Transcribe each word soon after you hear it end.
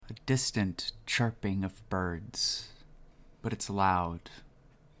distant chirping of birds, but it's loud.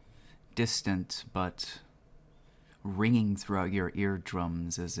 Distant, but ringing throughout your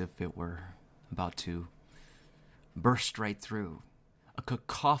eardrums as if it were about to burst right through. A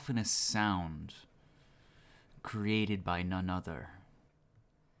cacophonous sound created by none other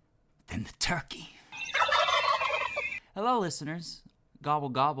than the turkey. Hello, listeners. Gobble,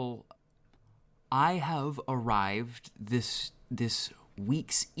 gobble. I have arrived this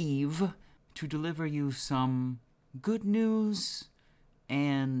week's eve to deliver you some good news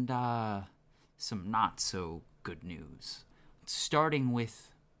and some not so good news. Starting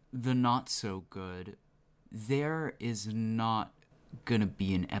with the not so good, there is not gonna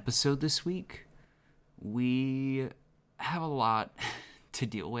be an episode this week. We have a lot to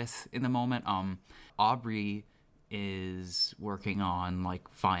deal with in the moment. Aubrey is working on like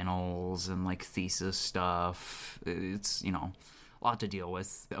finals and like thesis stuff. It's, a lot to deal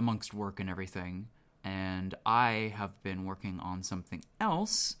with amongst work and everything. And I have been working on something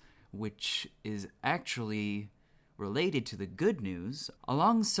else, which is actually related to the good news.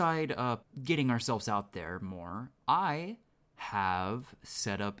 Alongside getting ourselves out there more, I have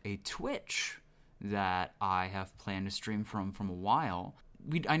set up a Twitch that I have planned to stream from a while.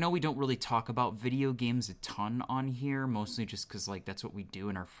 I know we don't really talk about video games a ton on here, mostly just because, that's what we do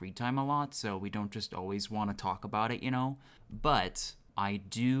in our free time a lot, so we don't just always want to talk about it, But I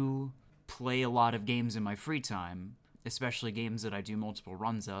do play a lot of games in my free time, especially games that I do multiple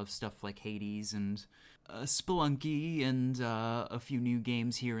runs of, stuff like Hades and Spelunky and a few new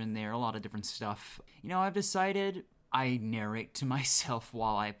games here and there, a lot of different stuff. I've decided I narrate to myself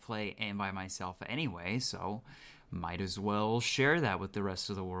while I play and by myself anyway, so might as well share that with the rest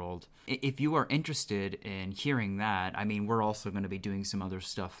of the world. If you are interested in hearing that, we're also going to be doing some other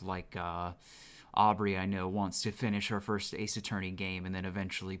stuff like Aubrey, I know, wants to finish her first Ace Attorney game and then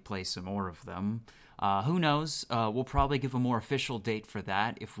eventually play some more of them. Who knows? We'll probably give a more official date for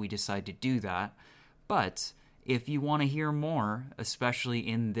that if we decide to do that. But if you want to hear more, especially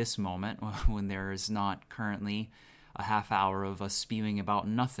in this moment when there is not currently a half hour of us spewing about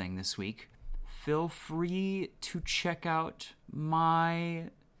nothing this week, feel free to check out my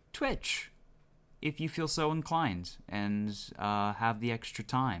Twitch if you feel so inclined and have the extra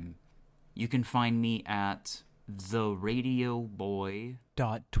time. You can find me at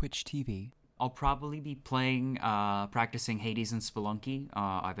theradioboy.twitch.tv. I'll probably be practicing Hades and Spelunky.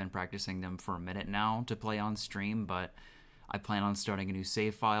 I've been practicing them for a minute now to play on stream, but I plan on starting a new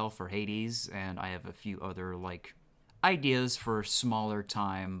save file for Hades, and I have a few other, ideas for smaller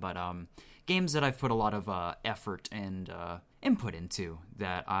time, but games that I've put a lot of effort and input into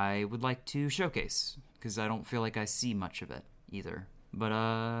that I would like to showcase, because I don't feel like I see much of it either. But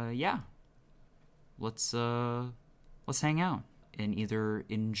yeah, let's hang out and either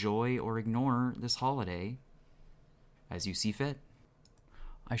enjoy or ignore this holiday as you see fit.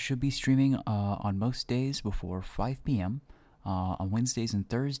 I should be streaming on most days before 5 p.m., on Wednesdays and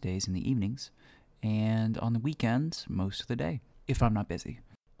Thursdays in the evenings, and on the weekends most of the day, if I'm not busy.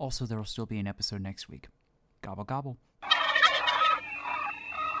 Also, there will still be an episode next week. Gobble gobble.